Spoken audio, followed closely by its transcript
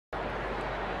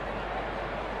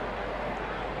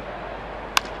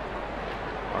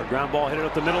Ground ball hit it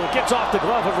up the middle. It gets off the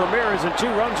glove of Ramirez, and 2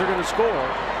 runs are going to score.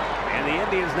 And the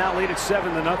Indians now lead it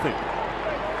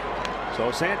 7-0.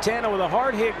 So Santana with a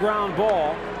hard hit ground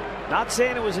ball. Not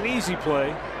saying it was an easy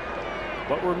play,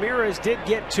 but Ramirez did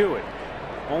get to it.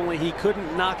 Only he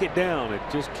couldn't knock it down. It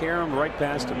just caromed right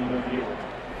past him.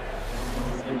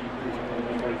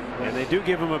 And they do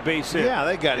give him a base hit. Yeah,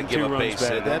 they got to give him a base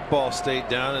hit. That ball stayed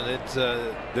down, and it's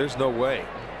there's no way.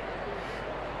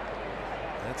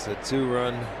 That's a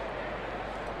 2-run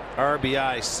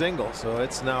RBI single, so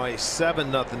it's now a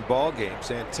 7-0 ball game.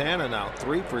 Santana now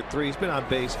 3 for 3. He's been on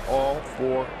base all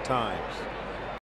 4 times.